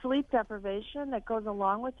the sleep deprivation that goes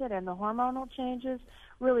along with it and the hormonal changes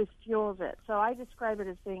really fuels it. So I describe it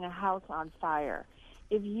as being a house on fire.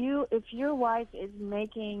 If your wife is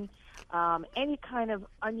making any kind of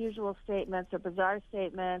unusual statements or bizarre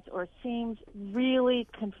statements, or seems really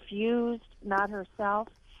confused, not herself,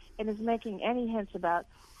 and is making any hints about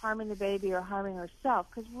harming the baby or harming herself,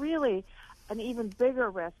 because really an even bigger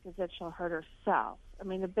risk is that she'll hurt herself. I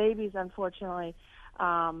mean, the babies, unfortunately,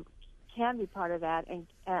 can be part of that,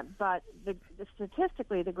 but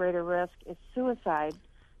statistically, the greater risk is suicide,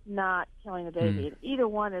 not killing the baby. Either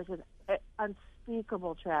one is an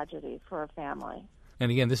unspeakable tragedy for a family.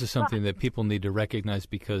 And again, this is something that people need to recognize,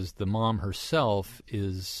 because the mom herself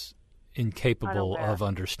is incapable of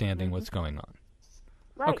understanding what's going on.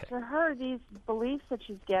 Right. To her, these beliefs that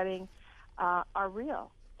she's getting are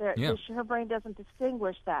real. Her brain doesn't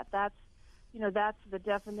distinguish that. That's the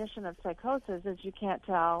definition of psychosis, is you can't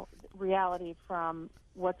tell reality from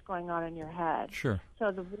what's going on in your head. Sure.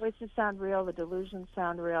 So the voices sound real, the delusions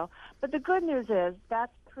sound real. But the good news is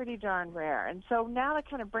that's pretty darn rare. And so now that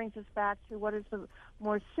kind of brings us back to what is the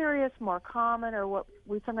more serious, more common, or what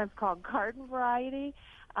we sometimes call garden variety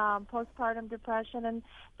postpartum depression. And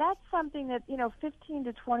that's something that, 15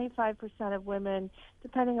 to 25% of women,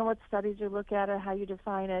 depending on what studies you look at or how you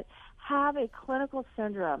define it, have a clinical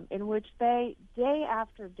syndrome in which they, day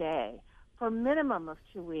after day, for a minimum of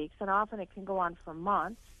 2 weeks, and often it can go on for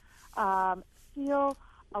months, feel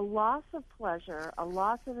a loss of pleasure, a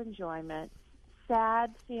loss of enjoyment,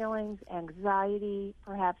 sad feelings, anxiety,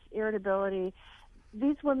 perhaps irritability.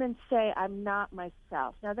 These women say, I'm not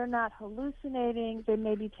myself. Now, they're not hallucinating. They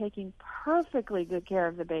may be taking perfectly good care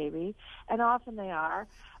of the baby, and often they are,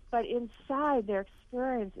 but inside their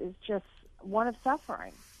experience is just one of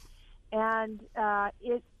suffering. And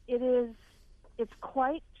it's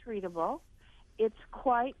quite treatable. It's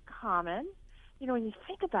quite common. You know, when you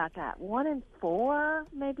think about that, 1 in 4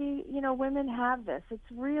 maybe, women have this.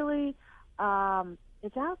 It's really,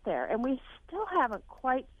 it's out there. And we still haven't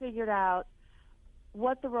quite figured out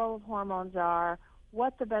what the role of hormones are,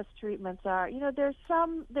 what the best treatments are. The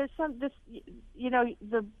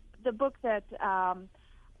book that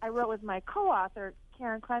I wrote with my co-author,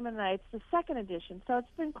 Karen Kleiman, and I, it's the second edition. So it's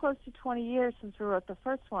been close to 20 years since we wrote the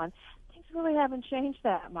first one. Things really haven't changed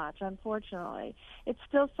that much, unfortunately. It's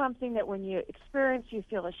still something that when you experience, you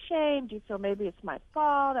feel ashamed. You feel maybe it's my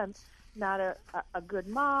fault. I'm not a good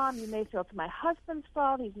mom. You may feel it's my husband's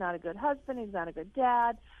fault. He's not a good husband. He's not a good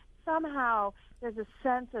dad. Somehow there's a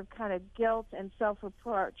sense of kind of guilt and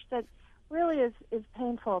self-reproach that really is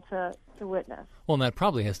painful to witness. Well, and that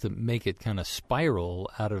probably has to make it kind of spiral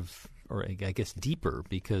out of, or I guess deeper,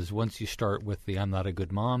 because once you start with the I'm not a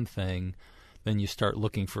good mom thing, then you start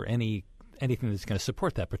looking for anything that's going to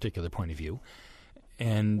support that particular point of view.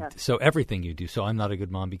 And so everything you do. So I'm not a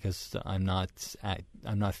good mom because I'm not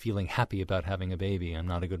feeling happy about having a baby. I'm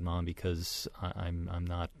not a good mom because I'm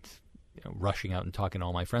not rushing out and talking to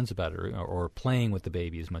all my friends about it, or playing with the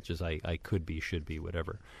baby as much as I could be, should be,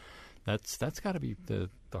 whatever. That's got to be the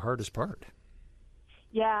hardest part.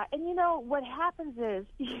 Yeah, and what happens is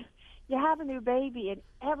you have a new baby and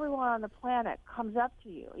everyone on the planet comes up to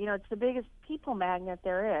you. It's the biggest people magnet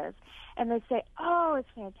there is. And they say, oh, it's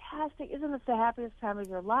fantastic. Isn't this the happiest time of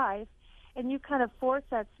your life? And you kind of force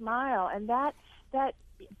that smile. And that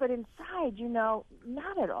but inside,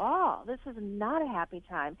 not at all. This is not a happy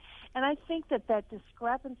time. And I think that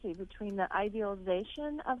discrepancy between the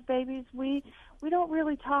idealization of babies, we don't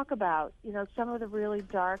really talk about, some of the really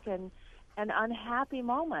dark and unhappy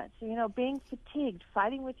moments, being fatigued,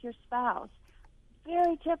 fighting with your spouse.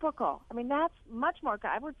 Very typical. I mean, that's much more,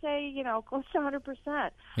 I would say, close to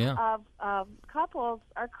 100% of couples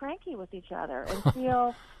are cranky with each other and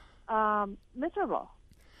feel miserable.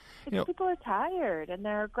 People are tired and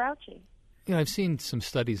they're grouchy. I've seen some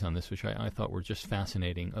studies on this, which I thought were just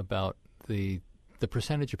fascinating, about the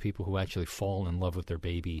percentage of people who actually fall in love with their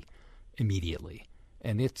baby immediately.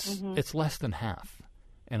 And it's less than half.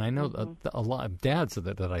 And I know a lot of dads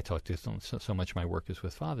that I talk to, so much of my work is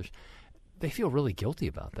with fathers, they feel really guilty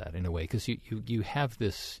about that in a way, because you have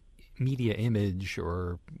this media image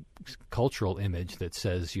or cultural image that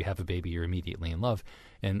says you have a baby, you're immediately in love.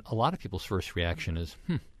 And a lot of people's first reaction is,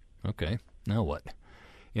 okay, now what?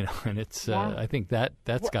 And it's I think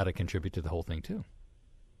that's got to contribute to the whole thing too.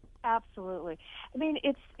 Absolutely. I mean,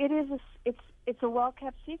 it's a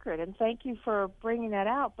well-kept secret, and thank you for bringing that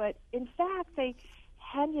out. But in fact, they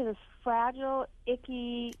hand you this fragile,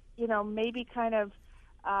 icky, maybe kind of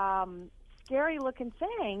scary-looking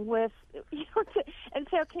thing with, and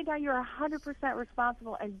say, okay, now you're 100%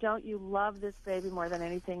 responsible, and don't you love this baby more than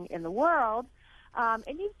anything in the world? And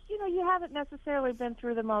you haven't necessarily been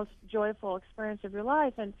through the most joyful experience of your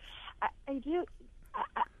life, and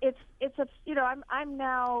I'm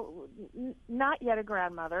now not yet a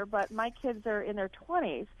grandmother, but my kids are in their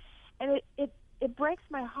 20s, and it breaks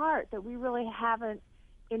my heart that we really haven't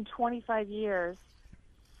in 25 years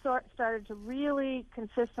started to really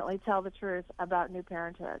consistently tell the truth about new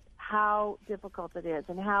parenthood, how difficult it is,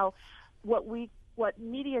 and how what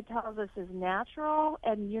media tells us is natural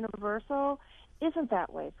and universal isn't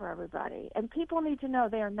that way for everybody. And people need to know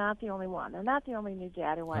they are not the only one. They're not the only new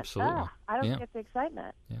dad who went, I don't get the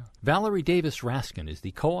excitement. Yeah. Valerie Davis Raskin is the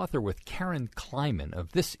co-author with Karen Kleiman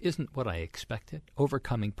of This Isn't What I Expected,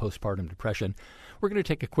 Overcoming Postpartum Depression. We're going to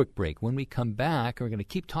take a quick break. When we come back, we're going to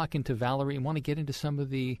keep talking to Valerie and want to get into some of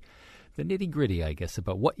the nitty-gritty, I guess,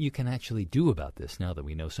 about what you can actually do about this now that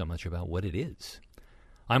we know so much about what it is.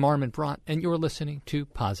 I'm Armin Brott, and you're listening to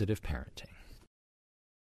Positive Parenting.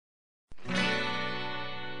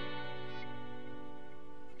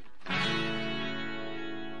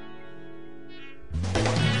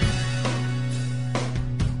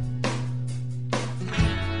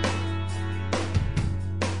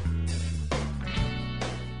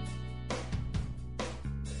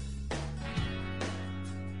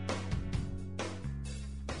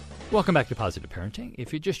 Welcome back to Positive Parenting.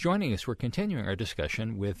 If you're just joining us, we're continuing our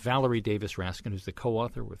discussion with Valerie Davis Raskin, who's the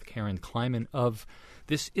co-author with Karen Kleiman of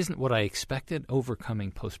This Isn't What I Expected,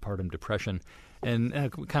 Overcoming Postpartum Depression. And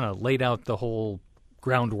we kind of laid out the whole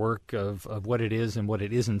groundwork of what it is and what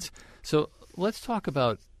it isn't. So let's talk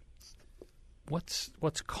about what's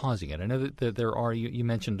causing it. I know that there are, you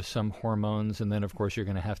mentioned some hormones, and then, of course, you're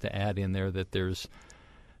going to have to add in there that there's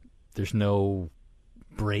no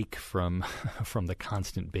break from the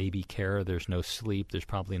constant baby care. There's no sleep. There's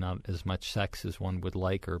probably not as much sex as one would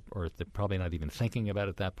like, or they're probably not even thinking about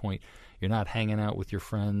it at that point. You're not hanging out with your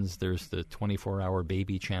friends. There's the 24-hour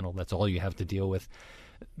baby channel. That's all you have to deal with.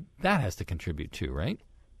 That has to contribute too, right?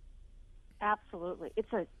 Absolutely.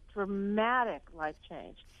 It's a dramatic life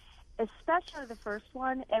change, especially the first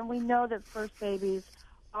one. And we know that first babies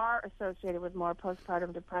are associated with more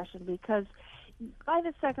postpartum depression because by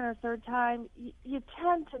the second or third time, you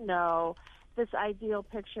tend to know this ideal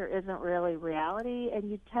picture isn't really reality, and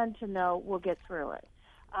you tend to know we'll get through it.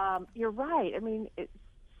 You're right. I mean,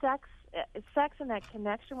 sex and that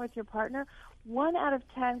connection with your partner, 1 out of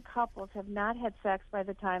 10 couples have not had sex by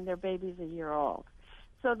the time their baby's a year old.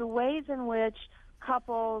 So the ways in which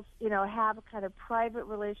couples, have a kind of private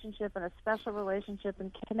relationship and a special relationship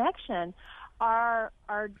and connection are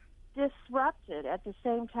disrupted at the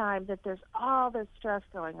same time that there's all this stress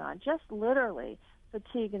going on. Just literally,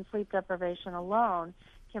 fatigue and sleep deprivation alone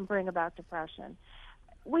can bring about depression.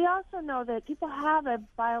 We also know that people have a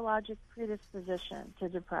biologic predisposition to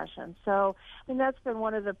depression. So, that's been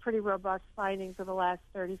one of the pretty robust findings of the last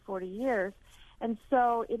 30, 40 years. And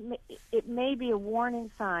so it may be a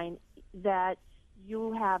warning sign that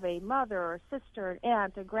you have a mother or a sister, an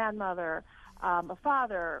aunt, a grandmother, a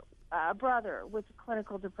father, a brother with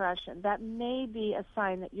clinical depression. That may be a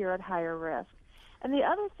sign that you're at higher risk. And the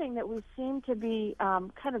other thing that we seem to be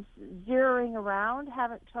kind of zeroing around,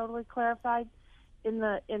 haven't totally clarified in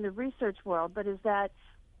the research world, but is that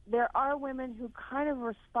there are women who kind of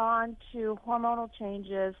respond to hormonal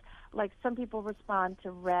changes like some people respond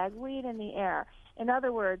to ragweed in the air. In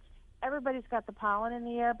other words, everybody's got the pollen in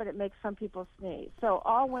the air, but it makes some people sneeze. So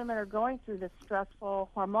all women are going through this stressful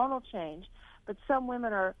hormonal change, but some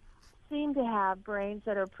women seem to have brains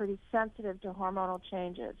that are pretty sensitive to hormonal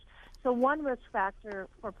changes. So one risk factor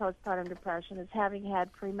for postpartum depression is having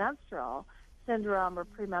had premenstrual syndrome or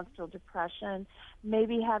premenstrual depression,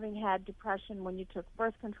 maybe having had depression when you took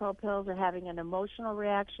birth control pills or having an emotional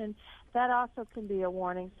reaction. That also can be a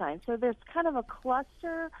warning sign. So there's kind of a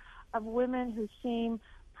cluster of women who seem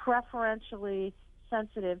preferentially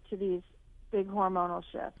sensitive to these big hormonal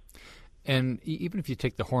shifts. And even if you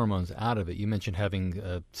take the hormones out of it, you mentioned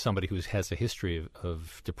having somebody who has a history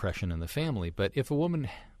of depression in the family. But if a woman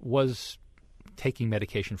was taking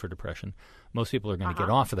medication for depression, most people are going to get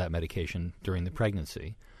off of that medication during the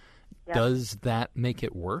pregnancy. Yep. Does that make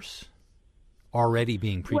it worse? Already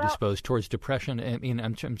being predisposed towards depression? I mean,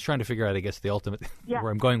 I'm trying to figure out, I guess, the ultimate where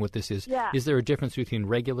I'm going with this is there a difference between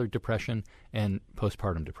regular depression and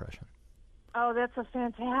postpartum depression? Oh, that's a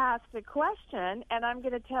fantastic question, and I'm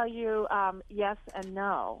going to tell you yes and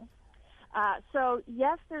no. So,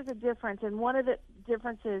 yes, there's a difference, and one of the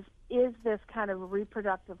differences is this kind of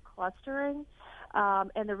reproductive clustering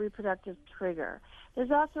and the reproductive trigger.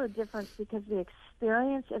 There's also a difference because the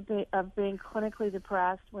experience of being clinically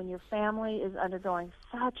depressed when your family is undergoing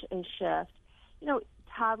such a shift,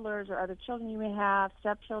 toddlers or other children you may have,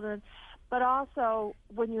 stepchildren, but also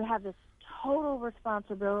when you have this total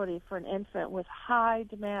responsibility for an infant with high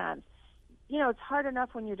demands. It's hard enough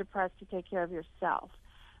when you're depressed to take care of yourself,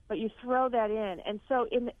 but you throw that in. And so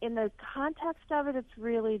in the context of it, it's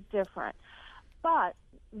really different. But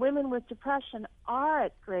women with depression are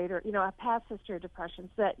at greater, a past history of depression.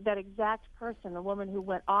 So that exact person, the woman who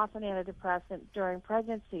went off an antidepressant during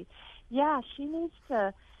pregnancy, she needs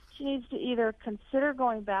to either consider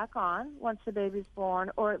going back on once the baby's born,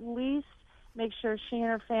 or at least make sure she and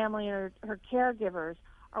her family and her caregivers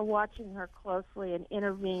are watching her closely and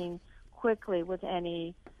intervening quickly with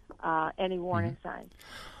any warning signs.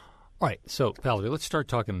 All right, so Valerie, let's start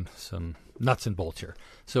talking some nuts and bolts here.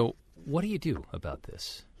 So what do you do about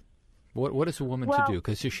this? What is a woman to do?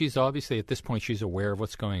 Because she's obviously, at this point, she's aware of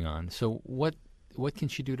what's going on. So what can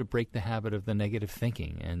she do to break the habit of the negative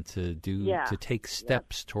thinking and to take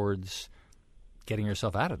steps towards getting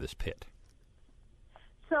herself out of this pit?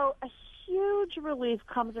 So a huge relief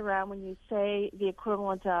comes around when you say the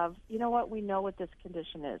equivalent of, we know what this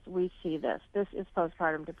condition is. We see this. This is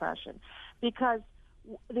postpartum depression. Because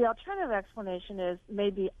the alternative explanation is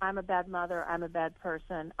maybe I'm a bad mother, I'm a bad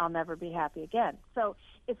person, I'll never be happy again. So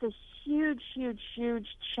it's a huge, huge, huge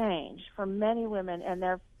change for many women and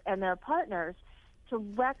their partners to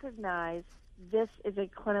recognize this is a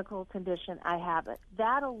clinical condition, I have it.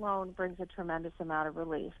 That alone brings a tremendous amount of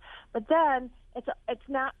relief. But then it's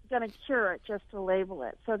not going to cure it just to label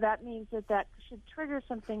it. So that means that should trigger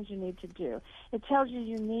some things you need to do. It tells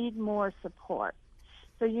you need more support.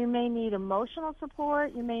 So you may need emotional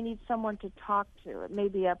support. You may need someone to talk to. It may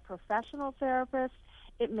be a professional therapist.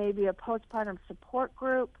 It may be a postpartum support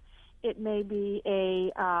group. It may be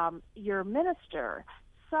your minister,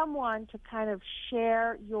 someone to kind of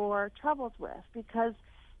share your troubles with, because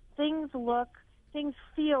things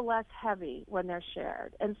feel less heavy when they're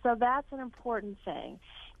shared. And so that's an important thing.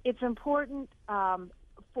 It's important and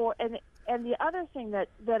the other thing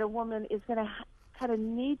that a woman is going to kind of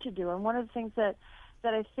need to do, and one of the things that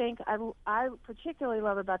I think I particularly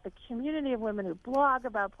love about the community of women who blog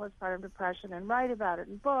about postpartum depression and write about it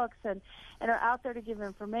in books and are out there to give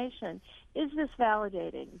information, is this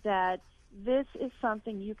validating that this is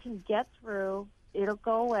something you can get through, it'll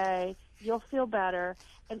go away, you'll feel better,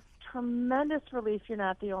 and tremendous relief, you're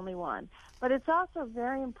not the only one. But it's also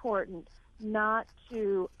very important not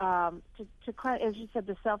to as you said,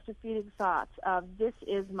 the self-defeating thoughts of this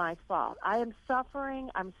is my fault. I am suffering,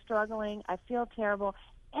 I'm struggling, I feel terrible,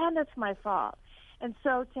 and it's my fault. And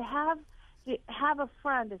so to have a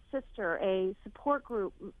friend, a sister, a support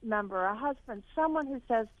group member, a husband, someone who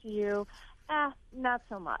says to you, not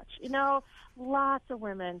so much. Lots of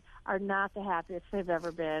women are not the happiest they've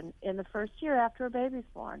ever been in the first year after a baby's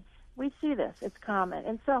born. We see this. It's common.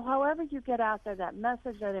 And so however you get out there that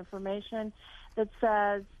message, that information that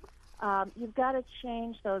says you've got to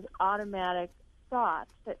change those automatic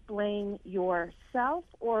thoughts that blame yourself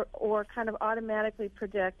or kind of automatically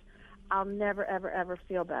predict, I'll never, ever, ever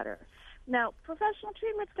feel better. Now, professional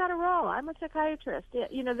treatment's got a role. I'm a psychiatrist.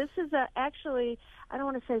 This is actually, I don't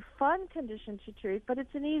want to say fun condition to treat, but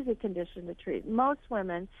it's an easy condition to treat. Most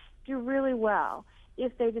women do really well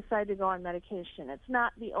if they decide to go on medication. It's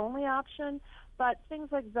not the only option, but things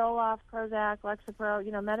like Zoloft, Prozac,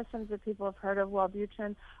 Lexapro, medicines that people have heard of,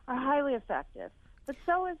 Wellbutrin, are highly effective. But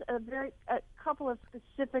so is a couple of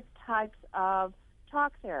specific types of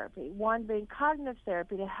talk therapy, one being cognitive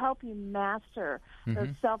therapy to help you master those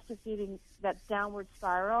self-defeating, that downward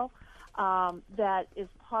spiral that is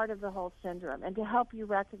part of the whole syndrome, and to help you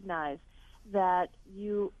recognize that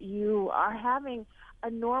you are having a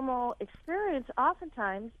normal experience,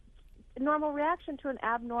 oftentimes a normal reaction to an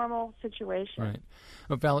abnormal situation. Right.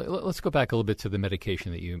 Well, Valerie, let's go back a little bit to the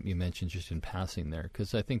medication that you mentioned just in passing there,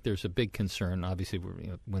 because I think there's a big concern. Obviously,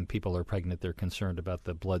 when people are pregnant, they're concerned about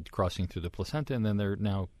the blood crossing through the placenta, and then they're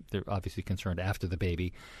obviously concerned after the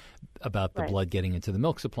baby about the blood getting into the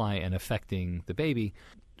milk supply and affecting the baby.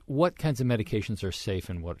 What kinds of medications are safe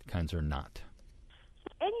and what kinds are not?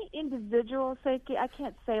 Any individual safety, I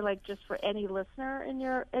can't say just for any listener in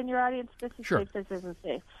your audience, this is safe, this isn't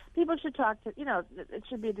safe. People should talk to, it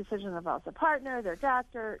should be a decision involves a partner, their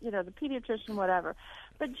doctor, the pediatrician, whatever.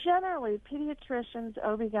 But generally, pediatricians,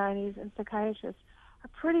 OB-GYNs, and psychiatrists are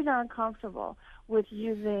pretty darn comfortable with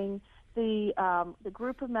using the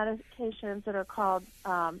group of medications that are called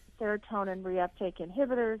serotonin reuptake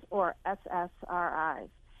inhibitors, or SSRIs.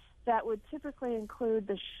 That would typically include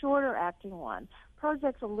the shorter-acting one.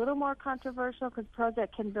 Prozac's a little more controversial because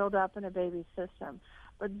Prozac can build up in a baby's system.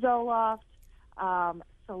 But Zoloft,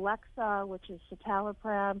 Celexa, which is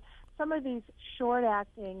citalopram, some of these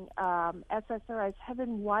short-acting SSRIs have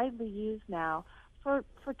been widely used now for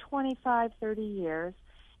 25, 30 years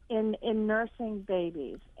in nursing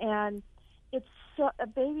babies. And a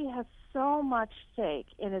baby has so much stake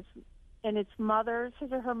in its mother's,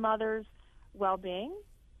 his or her mother's well-being,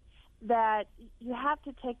 that you have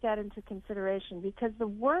to take that into consideration, because the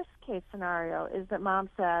worst case scenario is that mom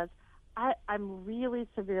says, I'm really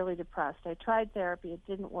severely depressed. I tried therapy, it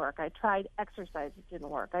didn't work. I tried exercise, it didn't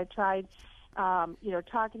work. I tried,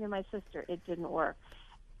 talking to my sister, it didn't work.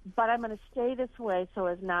 But I'm going to stay this way so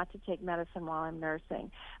as not to take medicine while I'm nursing,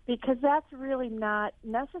 because that's really not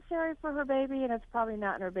necessary for her baby, and it's probably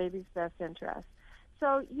not in her baby's best interest.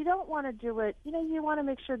 So you don't want to do it, you want to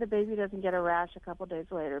make sure the baby doesn't get a rash a couple days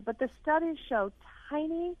later. But the studies show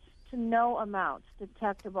tiny to no amounts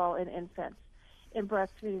detectable in infants, in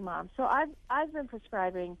breastfeeding moms. So I've been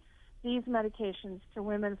prescribing these medications to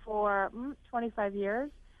women for 25 years,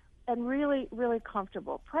 and really, really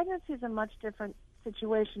comfortable. Pregnancy is a much different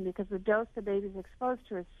situation because the dose the baby's exposed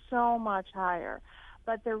to is so much higher.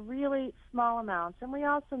 But they're really small amounts. And we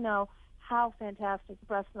also know how fantastic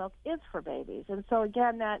breast milk is for babies. And so,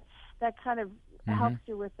 again, that kind of helps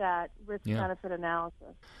you with that risk-benefit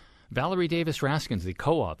analysis. Valerie Davis Raskins, the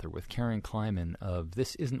co-author with Karen Kleiman of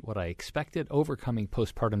This Isn't What I Expected, Overcoming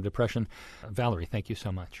Postpartum Depression. Valerie, thank you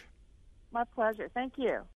so much. My pleasure. Thank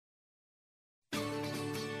you.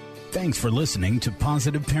 Thanks for listening to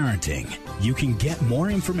Positive Parenting. You can get more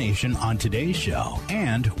information on today's show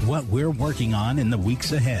and what we're working on in the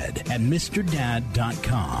weeks ahead at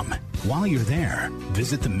MrDad.com. While you're there,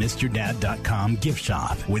 visit the MrDad.com gift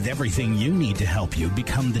shop with everything you need to help you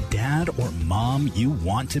become the dad or mom you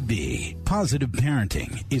want to be. Positive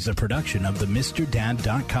Parenting is a production of the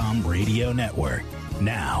MrDad.com radio network.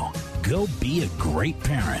 Now, go be a great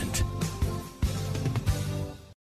parent.